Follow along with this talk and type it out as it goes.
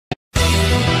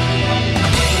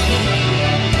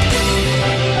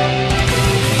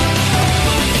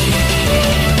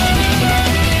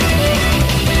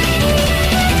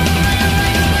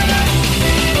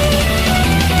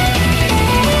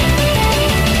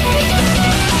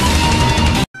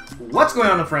What's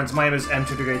going on, friends? My name is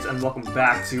M2Gates, and welcome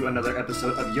back to another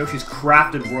episode of Yoshi's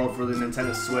Crafted World for the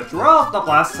Nintendo Switch. We're off the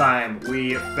last time.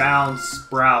 We found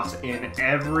Sprout in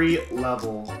every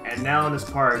level, and now in this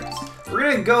part,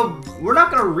 we're not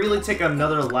gonna really take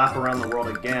another lap around the world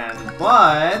again,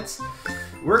 but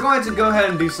we're going to go ahead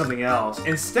and do something else.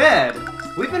 Instead,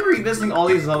 we've been revisiting all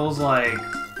these levels like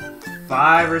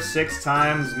 5 or 6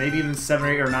 times, maybe even 7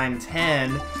 or 8 or 9,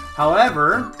 10.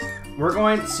 However, we're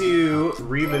going to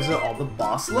revisit all the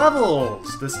boss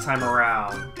levels this time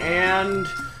around. And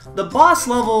the boss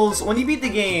levels, when you beat the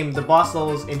game, the boss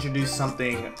levels introduce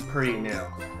something pretty new.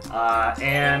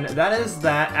 And that is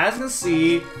that, as you can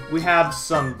see, we have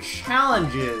some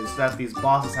challenges that these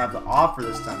bosses have to offer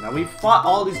this time. Now, we've fought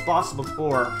all these bosses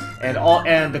before,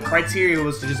 and the criteria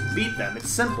was to just beat them. It's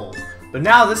simple. But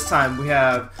now, this time, we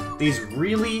have these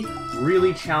really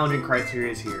challenging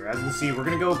criteria here. As you can see, we're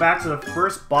going to go back to the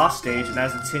first boss stage, and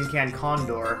that's the Tin-Can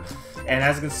Conddor. And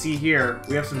as you can see here,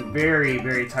 we have some very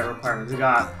tight requirements. We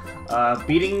got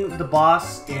beating the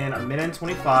boss in 1 minute and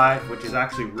 25, which is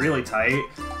actually really tight.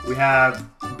 We have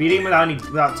beating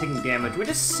without taking damage, which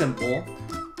is simple.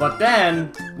 But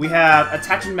then we have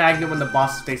attach a magnet when the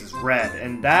boss's face is red,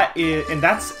 and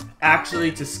that's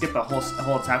actually to skip a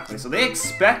whole attack phase. So they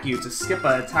expect you to skip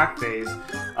an attack phase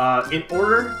in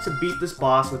order to beat this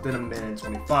boss within 1 minute and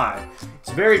 25. It's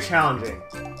very challenging,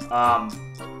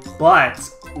 but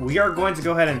we are going to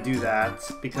go ahead and do that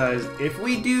because if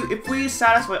we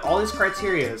satisfy all these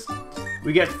criterias,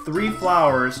 we get 3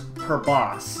 flowers per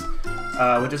boss,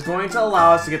 which is going to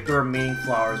allow us to get the remaining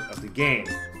flowers of the game.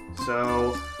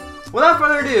 So, without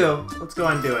further ado, let's go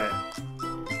and do it.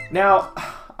 Now,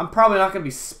 I'm probably not going to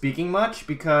be speaking much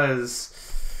because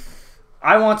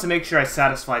I want to make sure I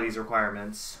satisfy these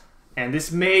requirements. And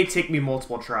this may take me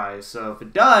multiple tries, so if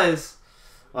it does,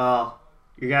 well,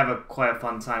 you're going to have quite a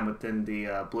fun time within the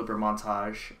blooper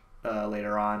montage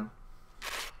later on.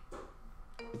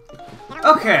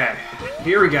 Okay,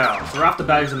 here we go. So right off the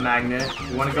bat, there's a magnet.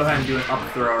 We want to go ahead and do an up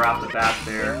throw right off the bat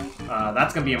there.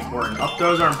 That's going to be important. Up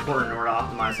throws are important in order to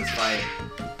optimize this fight.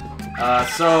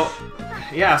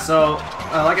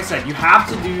 Like I said, you have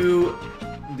to do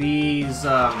these,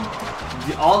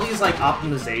 all these like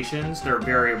optimizations. They're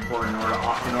very important in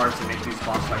order to make these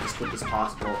boss fights as quick as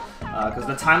possible. Because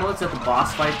the time limits that the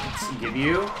boss fights give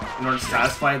you in order to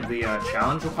satisfy the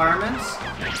challenge requirements,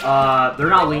 they're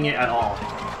not lenient at all.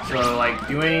 So like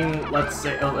doing, let's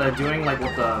say, doing like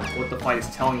what the fight is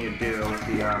telling you to do.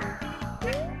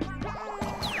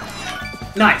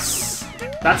 Nice.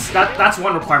 That's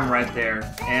one requirement right there,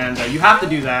 and you have to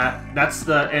do that. That's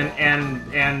the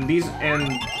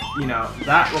you know,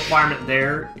 that requirement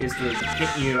there is to hit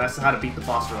you as to how to beat the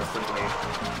boss really quickly.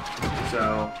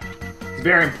 So it's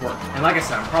very important. And like I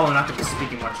said, I'm probably not going to be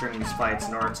speaking much during these fights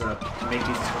in order to make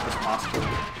these as quick as possible.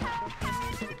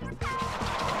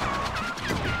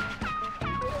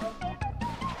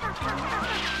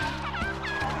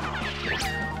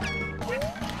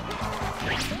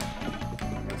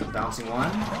 There's a bouncing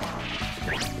one.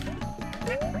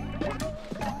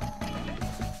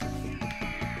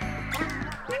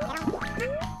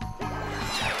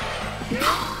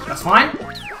 That's fine.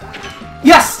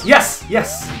 Yes! Yes!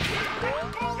 Yes!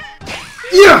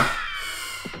 Yeah!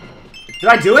 Did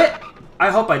I do it? I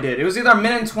hope I did. It was either 1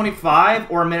 minute and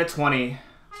 25 or 1 minute 20.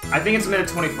 I think it's 1 minute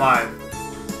 25.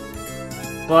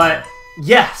 But,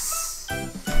 yes!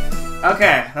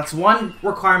 Okay, that's one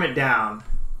requirement down.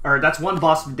 Or, that's one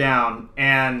boss down.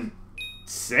 And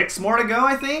 6 more to go,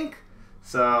 I think?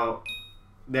 So,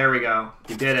 there we go.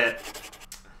 We did it.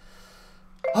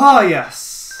 Oh,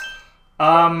 yes.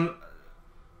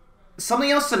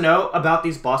 Something else to note about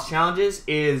these boss challenges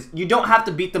is you don't have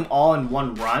to beat them all in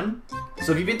one run.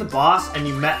 So if you beat the boss and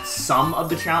you met some of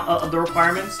the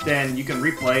requirements, then you can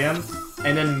replay them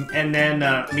and then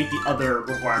meet the other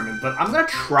requirement. But I'm gonna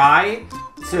try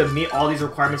to meet all these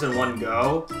requirements in one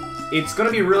go. It's gonna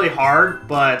be really hard,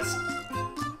 but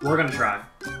we're gonna try.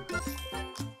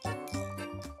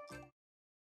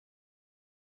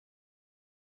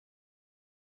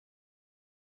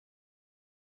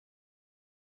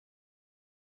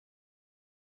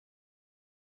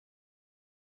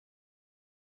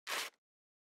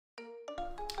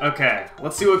 Okay,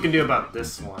 let's see what we can do about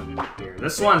this one here.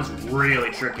 This one's really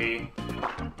tricky.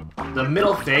 The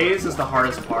middle phase is the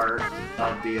hardest part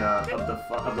of the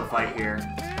fight here.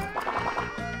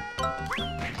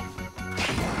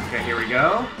 Okay, here we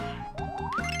go.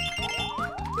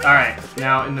 All right,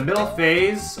 now in the middle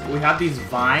phase, we have these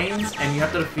vines, and you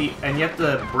have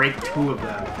to break 2 of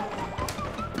them.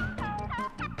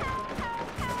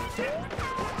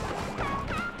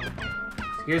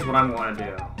 Here's what I'm going to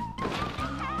do.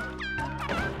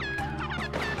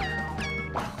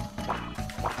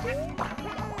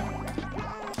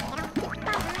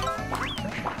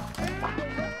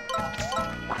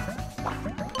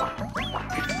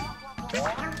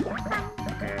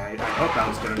 Okay, I hope that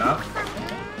was good enough.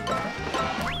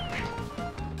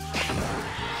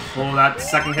 Oh, that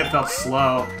second hit felt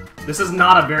slow. This is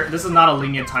not a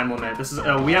lenient time limit. This is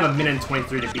we have a minute and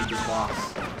 23 to beat this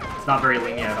boss. It's not very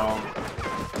lenient at all.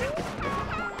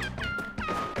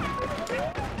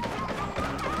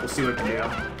 We'll see what we can do.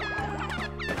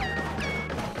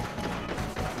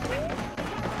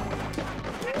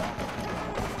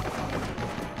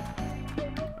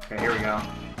 Okay, here we go.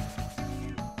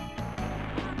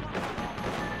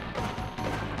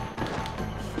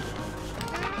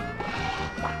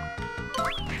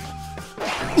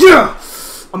 Yeah!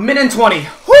 A minute and 20.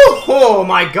 Whew! Oh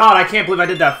my god, I can't believe I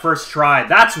did that first try.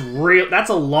 That's real. That's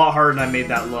a lot harder than I made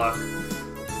that look.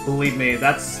 Believe me,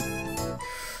 that's...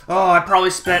 Oh, I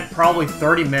probably spent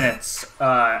 30 minutes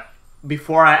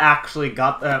before I actually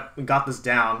got this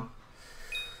down.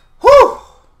 Whew!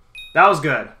 That was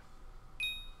good.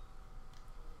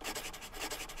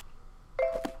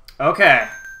 Okay.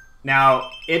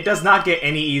 Now, it does not get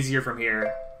any easier from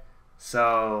here.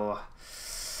 So...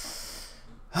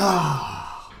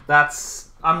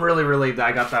 I'm really relieved that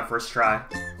I got that first try.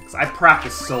 Because I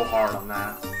practiced so hard on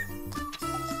that.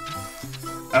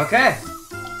 Okay.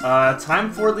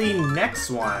 Time for the next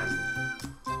one.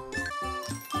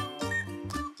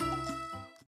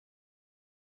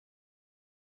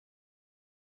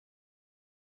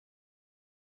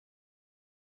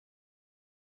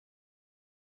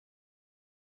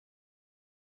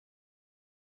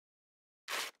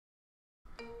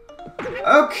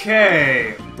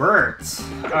 Okay, Burt.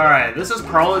 Alright, this is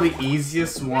probably the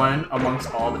easiest one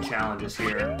amongst all the challenges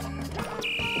here.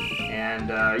 And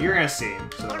you're gonna see.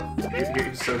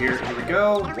 So here we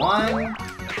go. 1,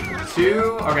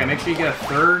 2. Okay, make sure you get a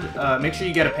third. Make sure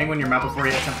you get a penguin in your mouth before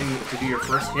you attempting to do your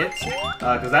first hit,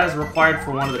 because that is required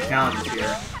for one of the challenges here.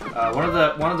 One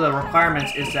of the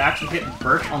requirements is to actually hit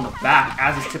Burt on the back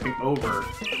as he's tipping over,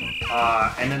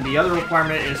 and then the other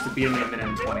requirement is to beat him in a minute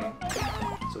and 20.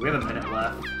 So we have a minute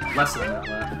left. Less than a minute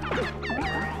left.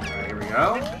 Alright, here we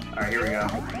go. Alright, here we go.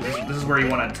 This is where you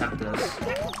want to attempt this.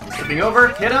 Tipping over,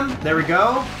 hit him. There we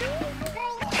go.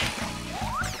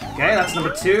 Okay, that's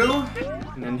number 2.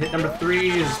 And then hit number 3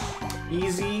 is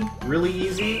easy. Really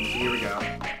easy. So here we go.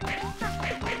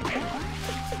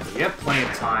 So we have plenty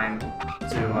of time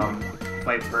to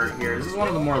fight Burt here. This is one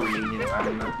of the more lenient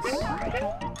time limits.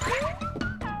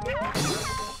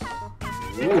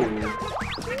 Ooh.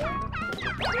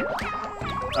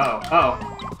 Oh.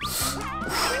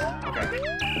 Okay.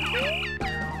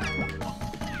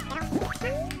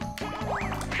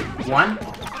 1,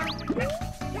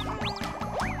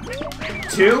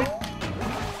 2.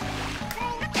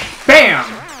 Bam!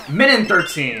 Minute and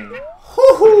 13.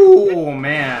 Woohoo,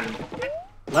 man.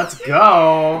 Let's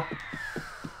go.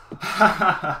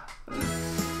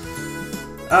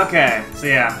 Okay, so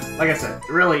yeah, like I said,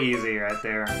 really easy right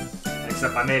there.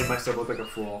 Except I made myself look like a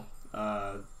fool.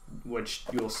 Which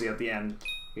you will see at the end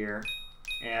here,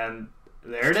 and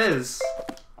there it is.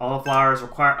 All the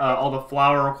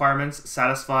flower requirements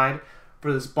satisfied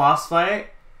for this boss fight,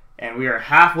 and we are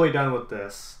halfway done with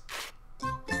this.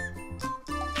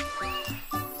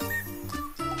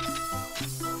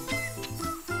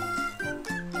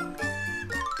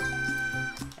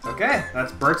 Okay,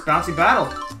 that's Burt's Bouncy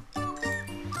Battle.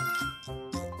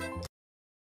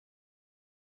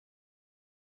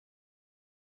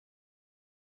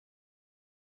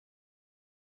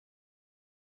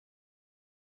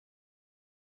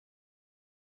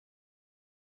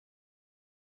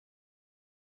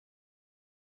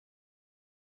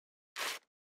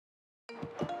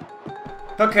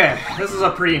 Okay, this is a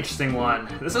pretty interesting one.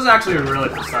 This is actually really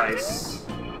precise.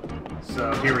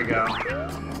 So here we go.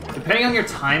 Depending on your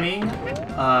timing,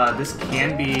 this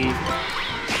can be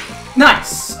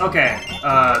nice. Okay,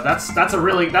 that's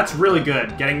really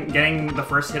good. Getting the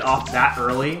first hit off that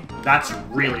early, that's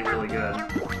really good.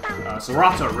 So we're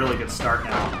off to a really good start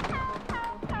now.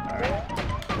 All right.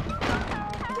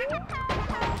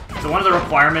 So one of the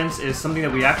requirements is something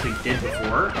that we actually did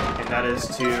before, and that is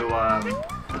to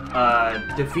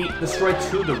destroy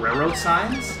 2 of the railroad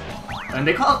signs. And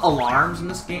they call it alarms in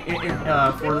this game,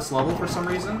 for this level for some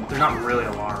reason. They're not really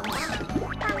alarms.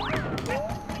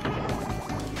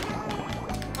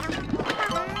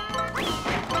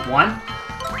 One,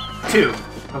 2.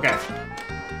 Okay.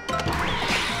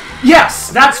 Yes,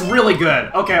 that's really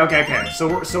good. Okay.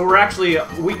 So we're actually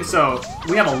we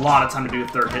have a lot of time to do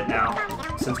the third hit now,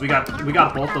 since we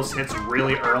got both those hits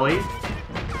really early.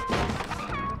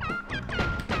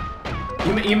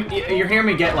 You're hearing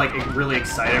me get like really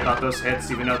excited about those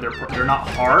hits, even though they're not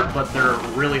hard, but they're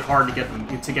really hard to get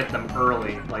them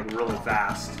early, like really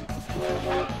fast.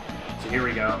 So here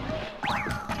we go.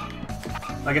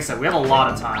 Like I said, we have a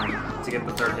lot of time to get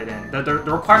the third hit in. The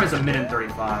requirement is a minute and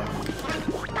 35.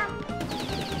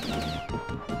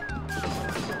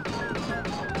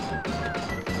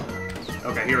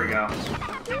 Okay, here we go.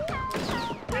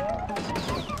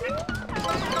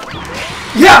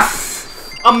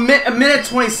 Yes! A minute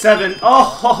 27.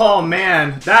 Oh,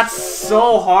 man. That's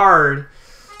so hard.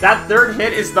 That third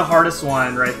hit is the hardest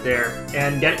one right there.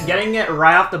 And getting it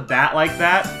right off the bat like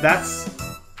that, that's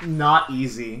not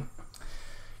easy.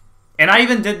 And I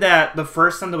even did that the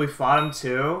first time that we fought him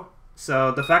too.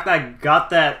 So the fact that I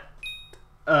got that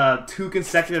 2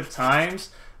 consecutive times,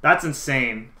 that's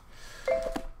insane.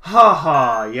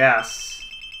 Haha, yes.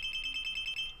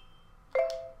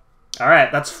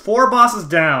 Alright, that's 4 bosses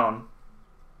down.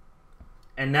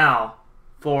 And now,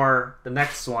 for the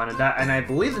next one, and I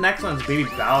believe the next one is Baby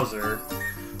Bowser.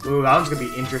 Ooh, that one's gonna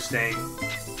be interesting.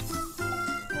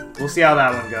 We'll see how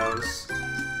that one goes.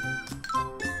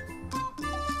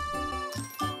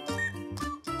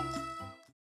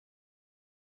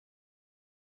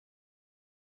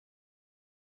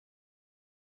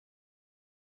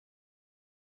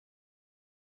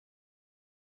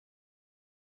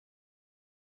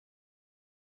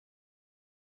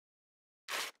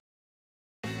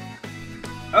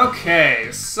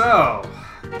 Okay, so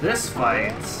this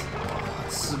fight,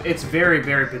 it's very,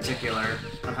 very particular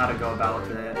on how to go about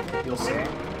with it. You'll see.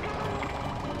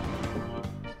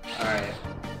 Alright.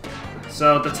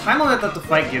 So the time limit that the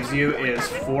fight gives you is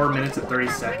 4 minutes and 30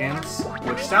 seconds,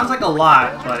 which sounds like a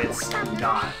lot, but it's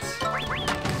not.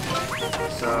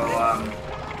 So,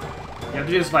 you have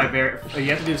to do this fight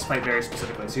very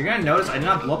specifically. So you're gonna notice I did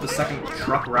not blow up the second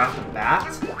truck right off the bat.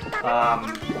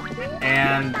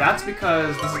 And that's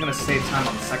because this is gonna save time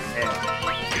on the second hit.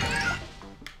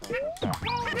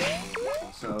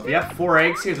 So if you have 4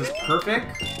 eggs here, this is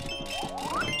perfect.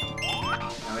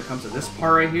 Now it comes to this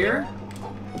part right here.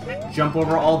 Jump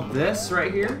over all this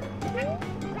right here.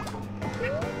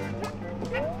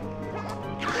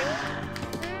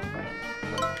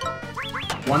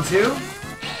 1, 2.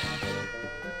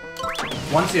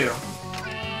 1, 2.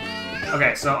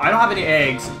 Okay, so I don't have any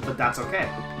eggs, but that's okay.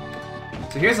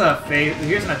 So here's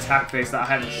an attack phase that I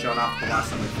haven't shown off the last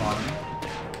time we fought him.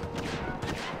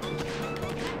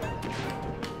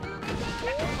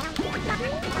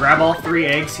 Grab all 3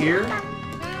 eggs here.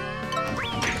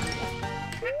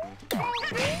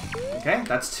 Okay,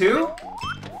 that's 2.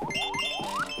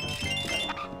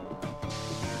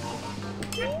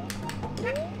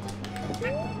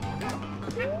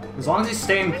 As long as you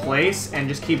stay in place and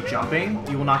just keep jumping,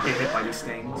 you will not get hit by these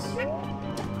things.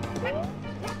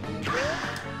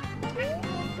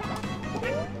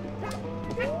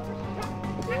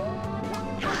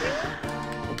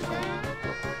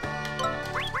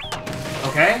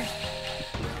 Okay.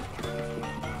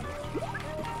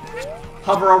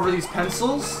 Hover over these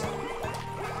pencils.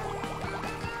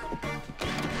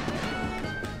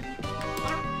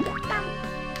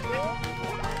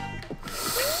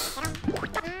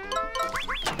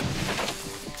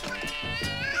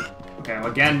 Okay,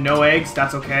 well, again, no eggs,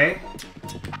 that's okay.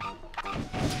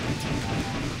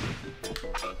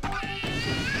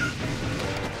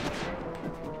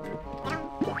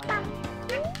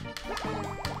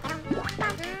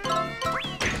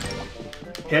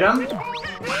 Hit him.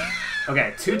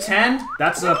 Okay, 210.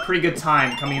 That's a pretty good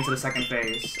time coming into the second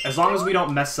phase. As long as we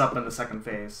don't mess up in the second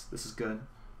phase. This is good.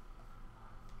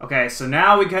 Okay, so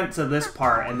now we get to this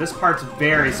part, and this part's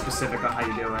very specific on how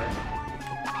you do it.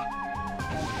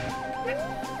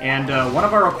 And one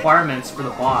of our requirements for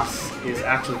the boss is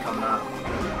actually coming up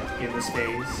in this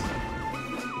phase.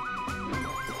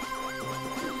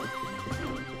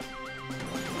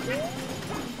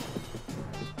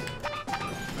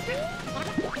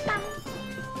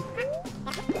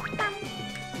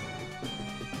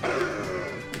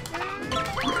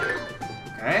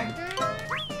 Okay.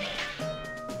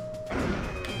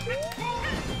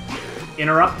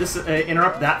 Interrupt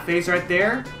that phase right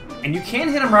there, and you can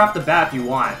hit him right off the bat if you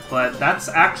want, but that's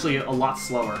actually a lot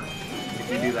slower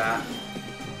if you do that.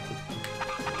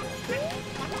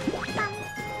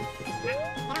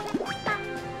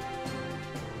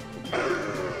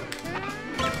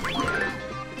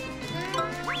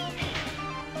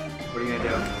 What are you gonna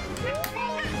do?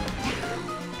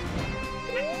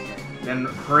 Then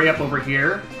hurry up over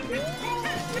here.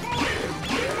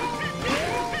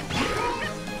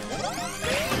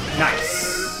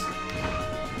 Nice.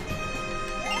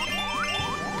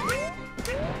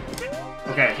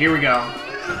 Okay, here we go.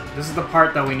 This is the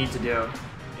part that we need to do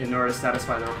in order to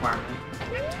satisfy the requirement.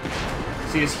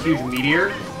 See this huge meteor?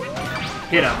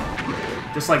 Hit him.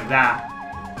 Just like that.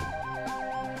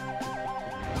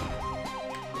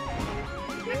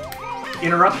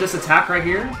 interrupt this attack right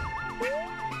here.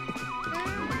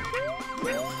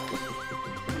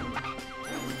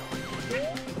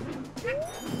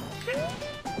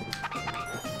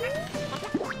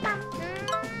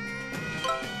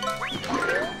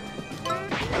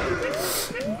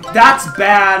 That's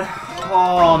bad.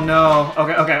 Oh no.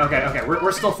 Okay.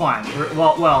 We're still fine.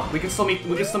 Well, we can still meet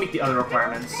the other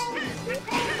requirements.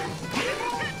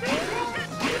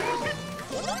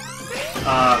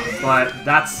 But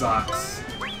that sucks.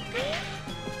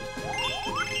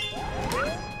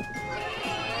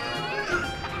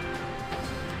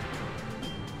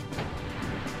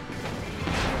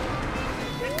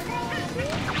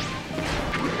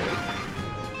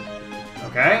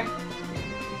 Okay.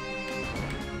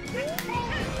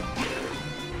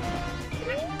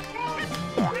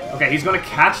 Okay, he's gonna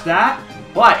catch that,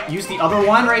 but use the other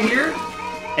one right here,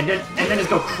 and then just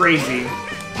go crazy.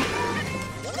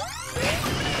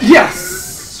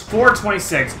 Yes!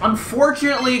 426.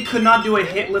 Unfortunately, could not do a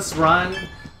hitless run.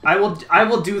 I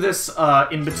will do this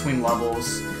in between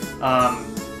levels.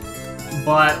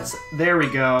 But there we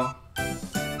go.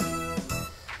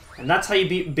 And that's how you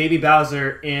beat Baby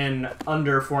Bowser in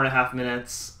under 4.5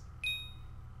 minutes.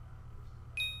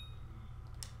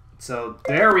 So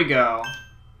there we go.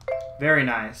 Very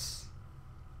nice.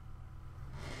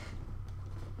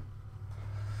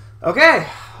 Okay,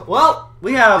 well,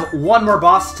 we have one more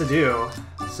boss to do,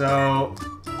 so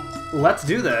let's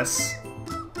do this.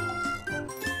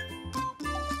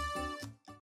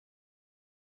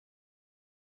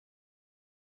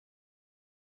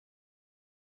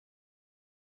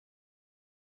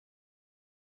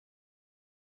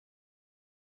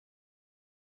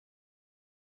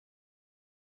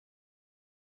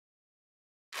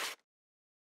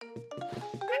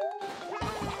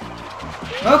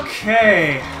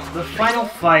 Okay, the final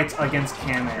fight against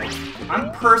Kamek.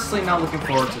 I'm personally not looking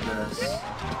forward to this.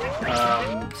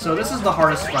 So this is the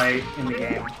hardest fight in the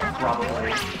game,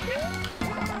 probably.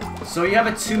 So you have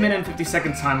a 2-minute and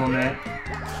 50-second time limit,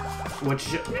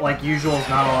 which, like usual, is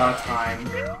not a lot of time.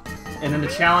 And then the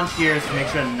challenge here is to make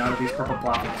sure that none of these purple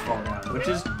platforms fall down, which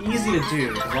is easy to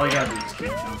do, because all you gotta do is keep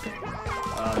jumping.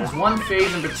 There's one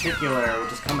phase in particular,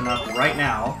 which is coming up right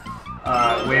now,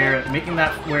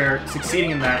 where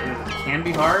succeeding in that can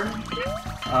be hard.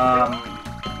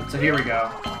 So here we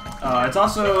go. It's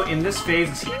also, in this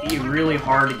phase, it's really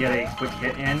hard to get a quick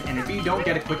hit in, and if you don't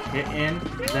get a quick hit in,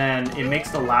 then it makes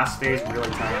the last phase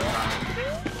really tight on time.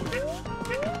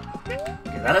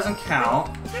 Okay, that doesn't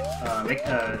count.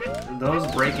 Those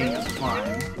breaking is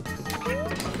fine.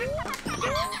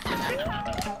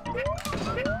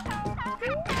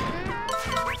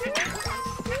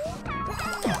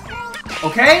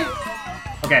 Okay?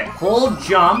 Okay, hold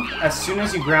jump as soon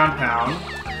as you ground pound.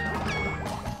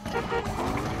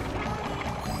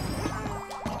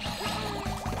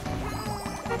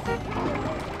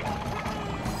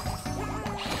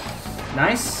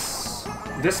 Nice.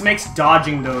 This makes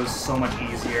dodging those so much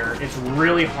easier. It's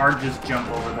really hard to just jump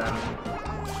over them.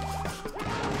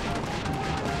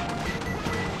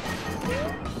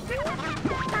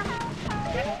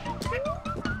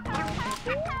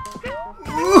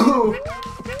 Ooh!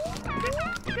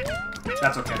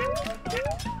 That's okay.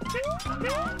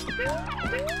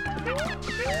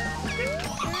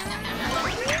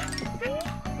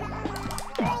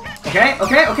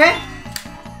 Okay.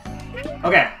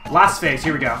 Okay, last phase,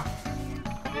 here we go.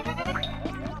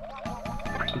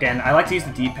 Again, I like to use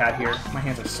the D-pad here. My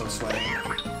hands are so sweaty.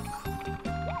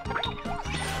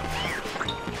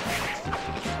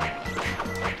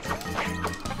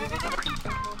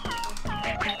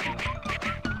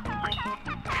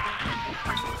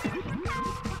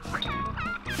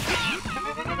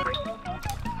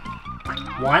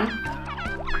 One.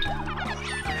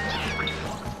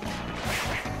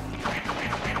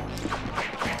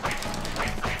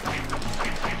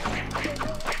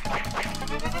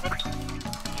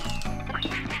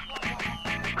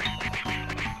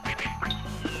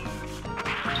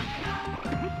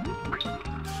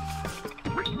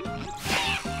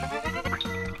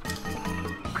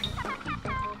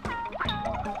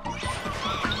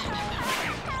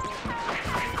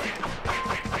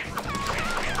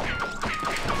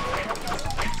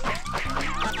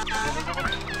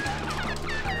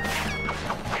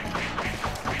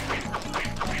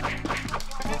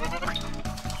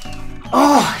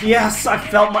 Oh, yes! I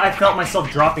felt myself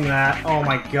dropping that. Oh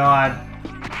my god.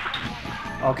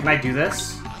 Oh, can I do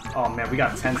this? Oh man, we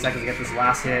got 10 seconds to get this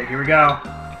last hit. Here we go.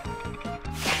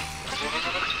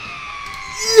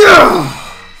 Yeah!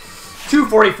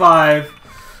 245.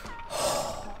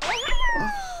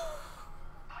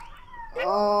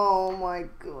 Oh my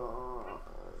god.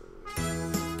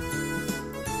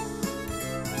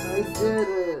 I did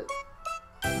it!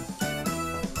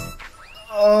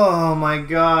 Oh my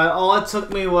god, all it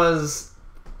took me was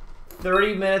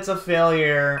 30 minutes of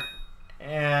failure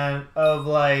and of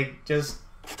like just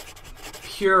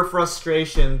pure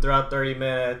frustration throughout 30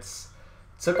 minutes.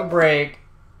 Took a break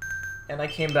and I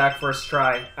came back first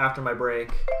try after my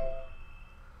break.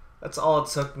 That's all it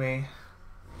took me.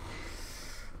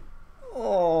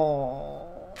 Oh.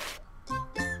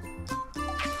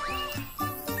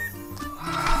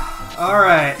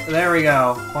 Alright, there we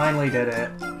go. Finally did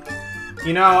it.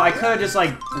 You know, I could have just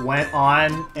like went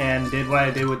on and did what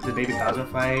I did with the Baby Bowser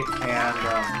fight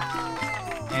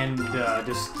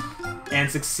and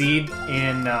succeed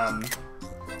in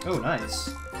oh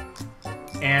nice.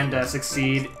 And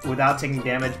succeed without taking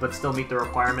damage but still meet the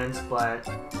requirements, but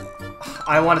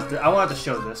I wanted to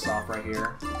show this off right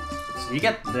here. So you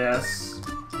get this.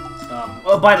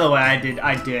 Oh, by the way, I did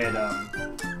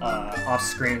off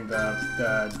screen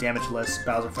the damageless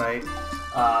Bowser fight.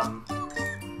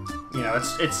 You know,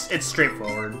 it's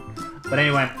straightforward. But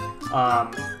anyway,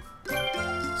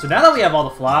 so now that we have all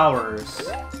the flowers,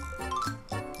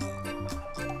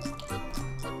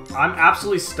 I'm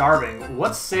absolutely starving.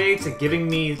 What's say to giving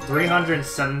me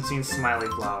 317 smiley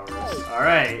flowers?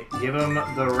 Alright, give him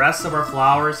the rest of our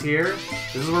flowers here.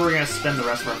 This is where we're gonna spend the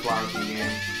rest of our flowers in the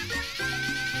game.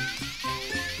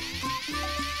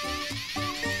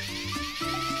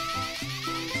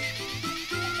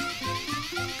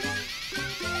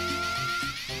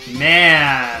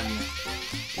 Man!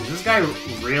 Is this guy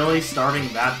really starving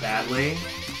that badly?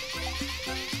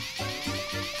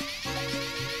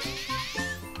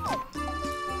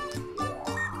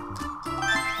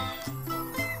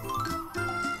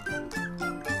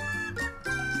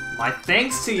 My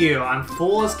thanks to you, I'm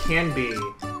full as can be.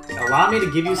 Allow me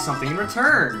to give you something in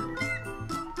return.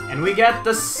 And we get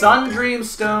the Sun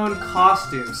Dreamstone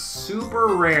costume,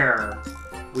 super rare.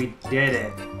 We did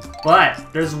it.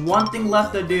 But there's one thing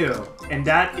left to do, and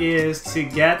that is to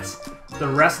get the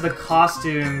rest of the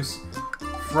costumes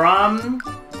from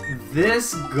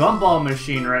this gumball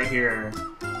machine right here.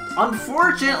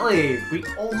 Unfortunately, we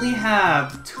only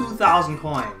have 2,000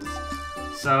 coins.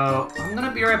 So I'm gonna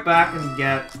be right back and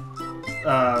get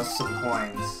some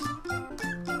coins.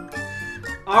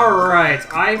 Alright,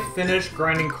 I finished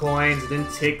grinding coins. It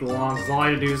didn't take long, because all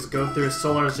I had to do is go through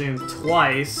Solar Zoom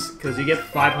twice, because you get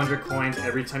 500 coins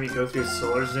every time you go through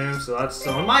Solar Zoom. So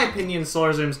in my opinion,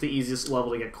 Solar Zoom is the easiest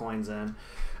level to get coins in.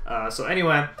 So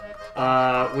anyway,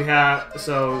 now that we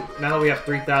have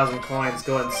 3,000 coins,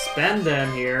 go ahead and spend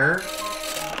them here.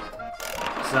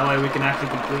 So that way we can actually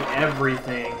complete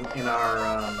everything in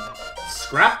our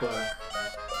scrapbook.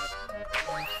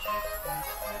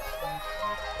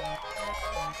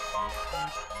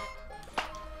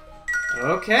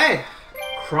 Okay,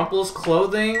 Crumple's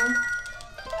clothing,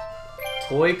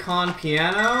 Toy-Con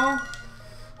piano,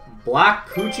 black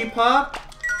Poochie Pup,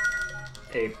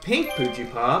 a pink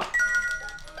Poochie Pup,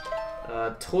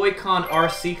 Toy-Con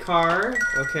RC car,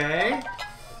 okay,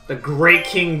 the Great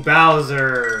King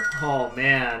Bowser, oh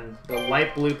man, the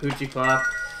light blue Poochie Pup,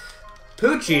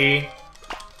 Poochie,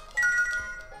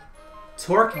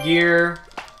 Torque Gear,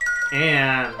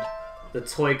 and the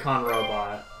Toy-Con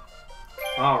robot.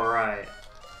 Alright.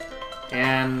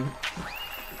 And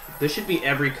this should be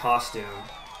every costume.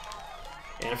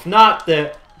 And if not,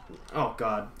 oh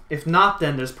god. If not,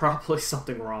 then there's probably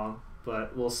something wrong.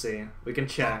 But we'll see. We can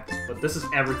check. But this is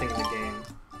everything in the game.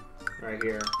 Right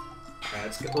here.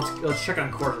 Alright, let's check on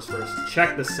courses first.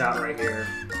 Check this out right here.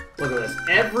 Look at this.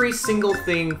 Every single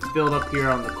thing filled up here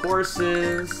on the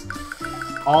courses.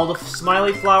 All the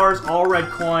smiley flowers, all red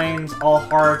coins, all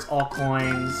hearts, all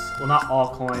coins. Well, not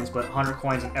all coins, but 100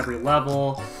 coins in every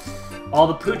level. All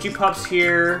the Poochie Pups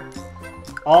here.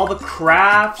 All the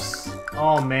crafts.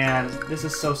 Oh man, this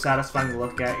is so satisfying to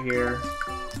look at here.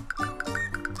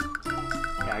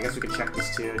 Yeah, I guess we could check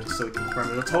this too, just so we can confirm.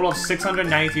 There's a total of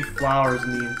 693 flowers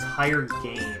in the entire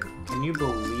game. Can you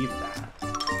believe that?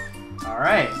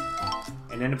 Alright.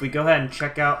 And then if we go ahead and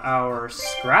check out our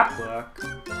scrapbook,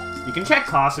 you can check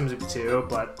costumes too,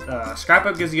 but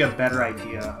scrapbook gives you a better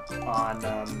idea on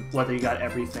whether you got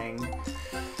everything.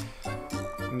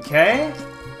 Okay?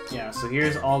 Yeah, so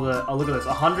here's all the... Oh, look at this.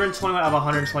 121 out of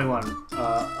 121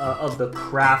 of the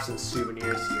crafts and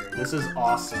souvenirs here. This is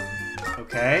awesome.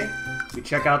 Okay? We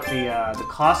check out the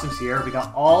costumes here. We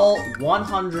got all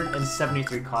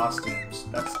 173 costumes.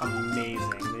 That's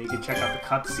amazing. Then you can check out the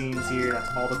cutscenes here.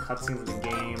 That's all the cutscenes in the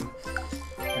game.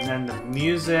 And then the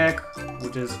music,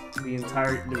 which is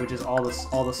all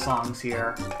the songs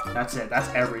here. That's it. That's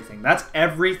everything. That's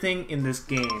everything in this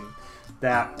game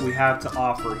that we have to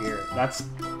offer here.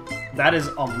 That is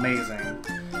amazing.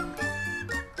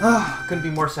 Couldn't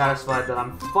be more satisfied that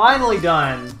I'm finally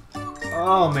done.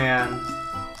 Oh man.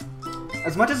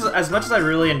 As much as I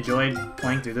really enjoyed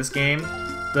playing through this game,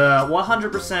 the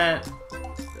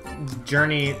 100%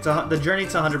 journey to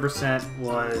 100%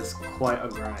 was quite a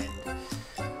grind.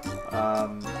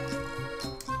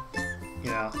 You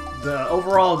know, the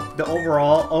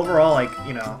overall, like,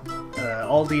 you know,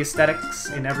 all the aesthetics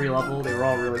in every level, they were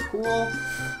all really cool.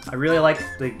 I really liked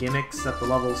the gimmicks that the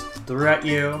levels threw at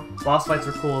you. Boss fights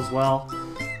were cool as well.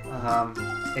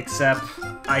 Except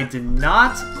I did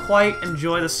not quite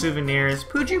enjoy the souvenirs.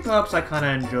 Poochie Pups I kind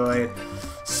of enjoyed.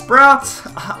 Sprout,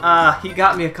 he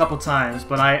got me a couple times,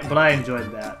 but I enjoyed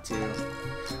that too.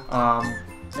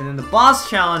 And then the boss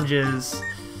challenges,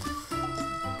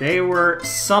 they were,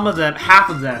 some of them, half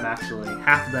of them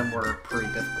were pretty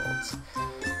difficult.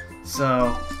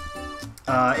 So,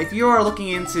 if you are looking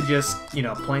into just, you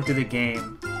know, playing through the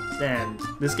game, then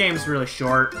this game is really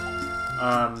short.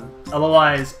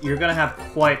 Otherwise, you're gonna have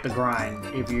quite the grind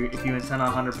if you intend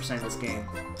on 100% this game.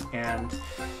 And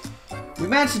we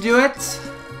managed to do it.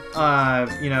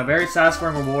 You know, very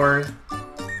satisfying reward.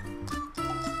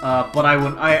 But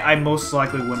I most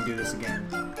likely wouldn't do this again.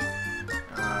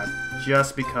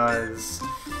 Just because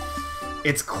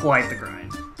it's quite the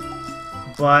grind.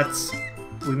 But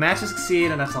we managed to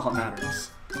succeed, and that's all that matters.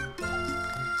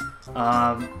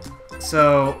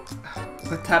 So,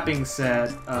 with that being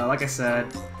said, like I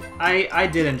said, I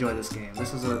did enjoy this game.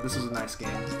 This was a nice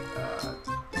game.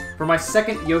 For my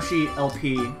second Yoshi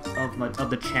LP of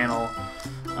the channel,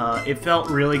 it felt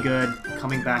really good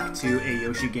coming back to a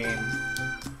Yoshi game,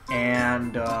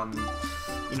 and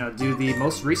you know, do the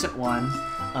most recent one.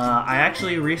 I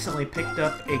actually recently picked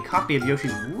up a copy of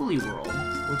Yoshi's Woolly World,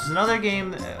 which is another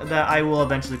game that I will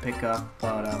eventually pick up,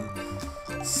 but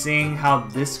seeing how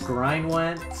this grind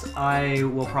went, I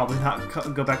will probably not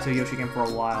go back to a Yoshi game for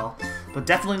a while. But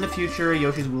definitely in the future,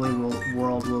 Yoshi's Woolly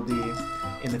World will be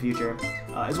in the future,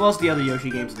 as well as the other Yoshi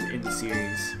games in the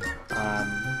series.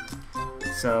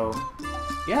 So,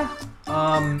 yeah.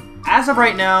 As of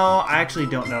right now, I actually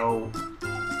don't know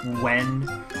when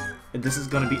this is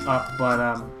going to be up, but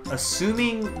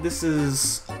assuming this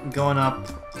is going up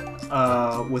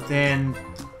within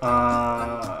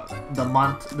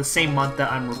the same month that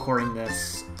I'm recording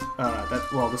this,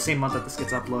 the same month that this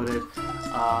gets uploaded,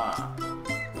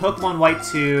 Pokemon White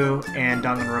 2 and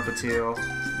Danganronpa 2,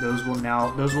 those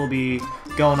will be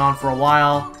going on for a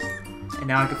while, and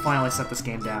now I can finally set this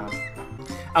game down.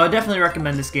 I would definitely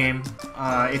recommend this game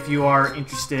if you are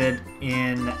interested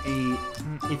in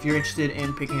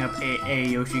picking up a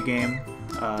Yoshi game.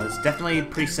 It's definitely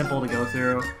pretty simple to go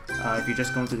through if you're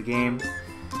just going through the game.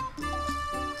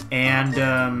 And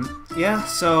yeah,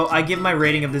 so I give my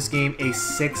rating of this game a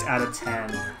 6 out of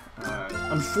 10.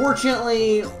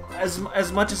 Unfortunately,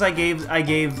 as much as I gave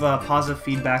positive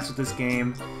feedbacks with this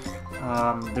game,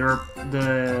 there are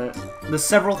the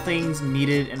several things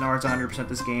needed in order to 100%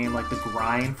 this game, like the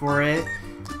grind for it,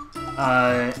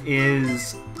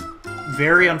 is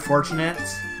very unfortunate.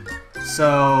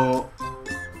 So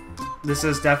this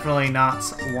is definitely not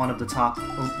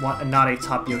not a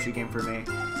top Yoshi game for me.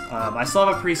 I still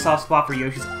have a pretty soft spot for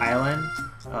Yoshi's Island,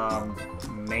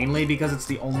 mainly because it's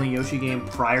the only Yoshi game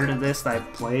prior to this that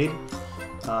I've played,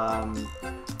 and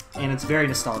it's very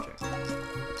nostalgic.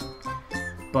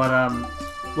 But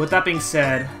with that being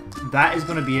said, that is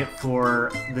going to be it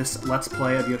for this Let's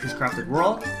Play of Yoshi's Crafted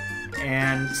World,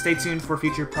 and stay tuned for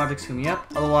future projects coming up.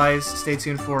 Otherwise, stay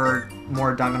tuned for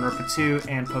more Danganronpa 2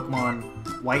 and Pokemon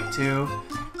White 2.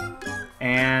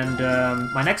 And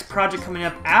my next project coming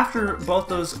up after both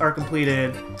those are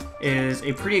completed is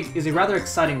a rather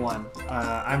exciting one.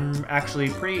 I'm actually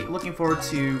pretty looking forward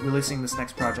to releasing this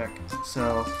next project.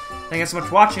 So thank you guys so much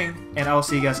for watching, and I will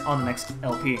see you guys on the next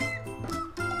LP.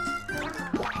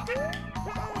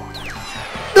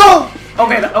 No!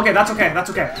 Okay, okay, that's okay, that's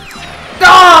okay.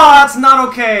 Ah, that's not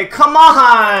okay. Come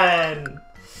on!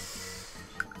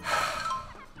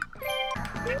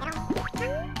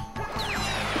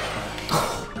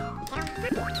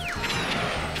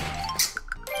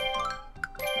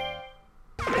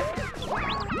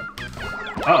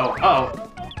 Uh-oh.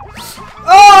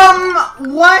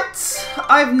 What?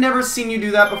 I've never seen you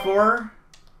do that before.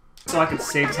 So I could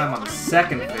save time on the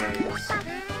second phase.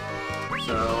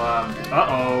 So,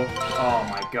 uh-oh. Oh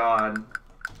my god.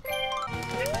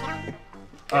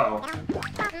 Uh-oh.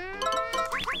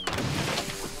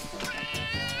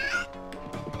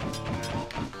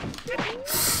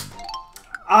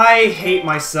 I hate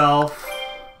myself.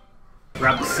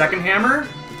 Grab the second hammer.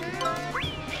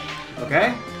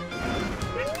 Okay.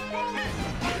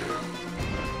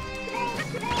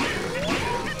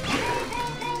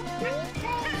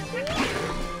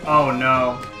 Oh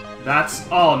no. That's...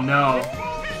 Oh no.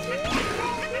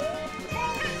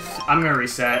 I'm gonna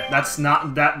reset. That's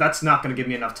not gonna give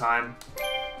me enough time.